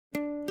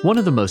One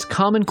of the most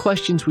common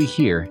questions we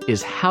hear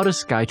is, how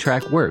does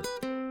SkyTrak work?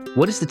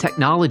 What is the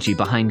technology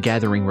behind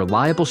gathering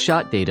reliable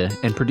shot data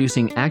and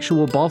producing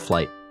actual ball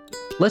flight?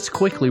 Let's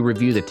quickly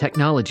review the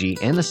technology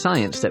and the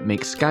science that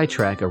makes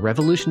SkyTrak a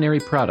revolutionary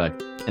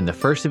product and the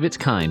first of its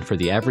kind for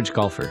the average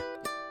golfer.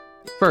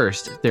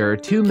 First, there are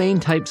two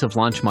main types of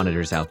launch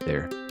monitors out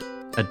there.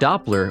 A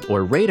Doppler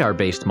or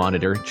radar-based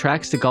monitor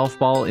tracks the golf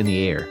ball in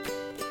the air.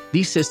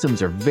 These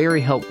systems are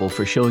very helpful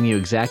for showing you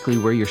exactly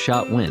where your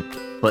shot went.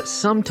 But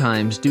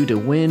sometimes, due to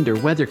wind or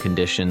weather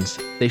conditions,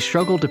 they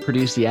struggle to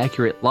produce the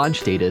accurate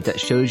launch data that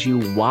shows you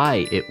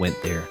why it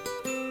went there.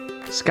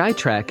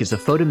 SkyTrak is a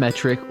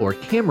photometric or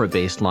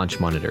camera-based launch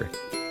monitor.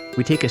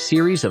 We take a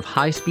series of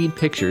high-speed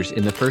pictures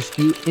in the first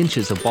few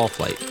inches of ball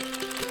flight.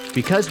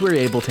 Because we're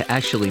able to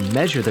actually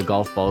measure the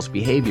golf ball's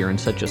behavior in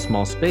such a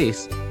small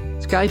space,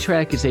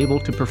 SkyTrak is able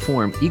to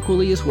perform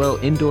equally as well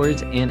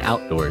indoors and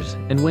outdoors,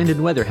 and wind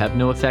and weather have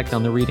no effect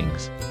on the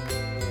readings.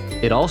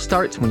 It all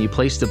starts when you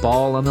place the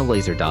ball on the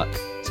laser dot.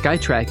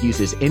 SkyTrak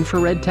uses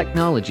infrared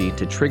technology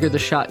to trigger the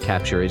shot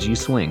capture as you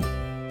swing.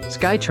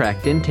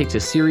 SkyTrak then takes a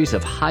series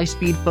of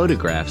high-speed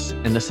photographs,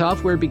 and the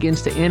software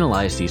begins to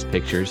analyze these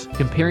pictures,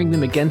 comparing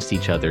them against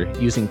each other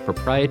using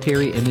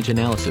proprietary image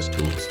analysis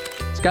tools.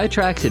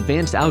 SkyTrak's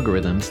advanced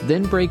algorithms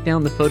then break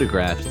down the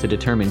photographs to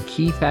determine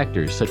key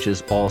factors such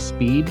as ball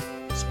speed,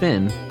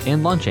 spin,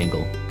 and launch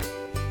angle.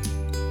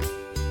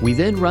 We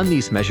then run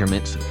these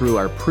measurements through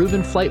our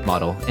proven flight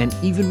model and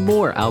even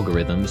more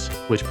algorithms,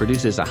 which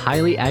produces a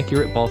highly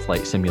accurate ball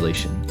flight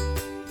simulation.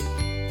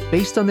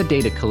 Based on the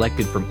data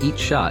collected from each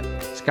shot,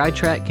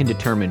 SkyTrak can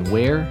determine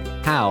where,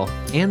 how,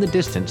 and the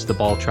distance the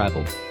ball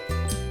traveled.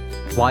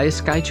 Why is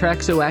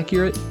SkyTrak so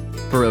accurate?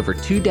 For over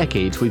 2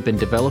 decades, we've been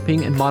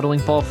developing and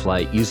modeling ball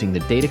flight using the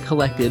data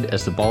collected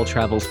as the ball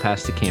travels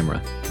past the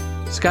camera.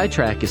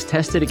 SkyTrak is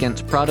tested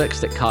against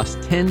products that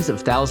cost tens of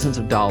thousands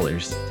of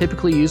dollars,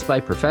 typically used by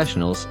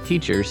professionals,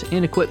 teachers,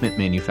 and equipment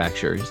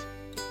manufacturers.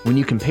 When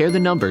you compare the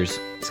numbers,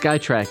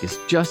 SkyTrak is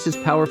just as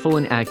powerful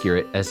and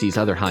accurate as these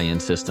other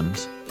high-end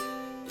systems.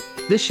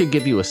 This should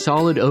give you a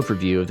solid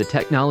overview of the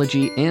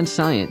technology and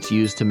science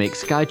used to make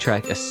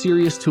SkyTrak a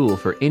serious tool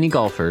for any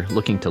golfer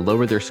looking to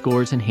lower their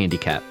scores and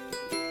handicap.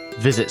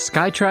 Visit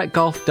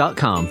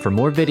SkyTrakGolf.com for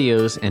more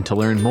videos and to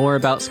learn more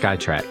about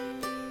SkyTrak.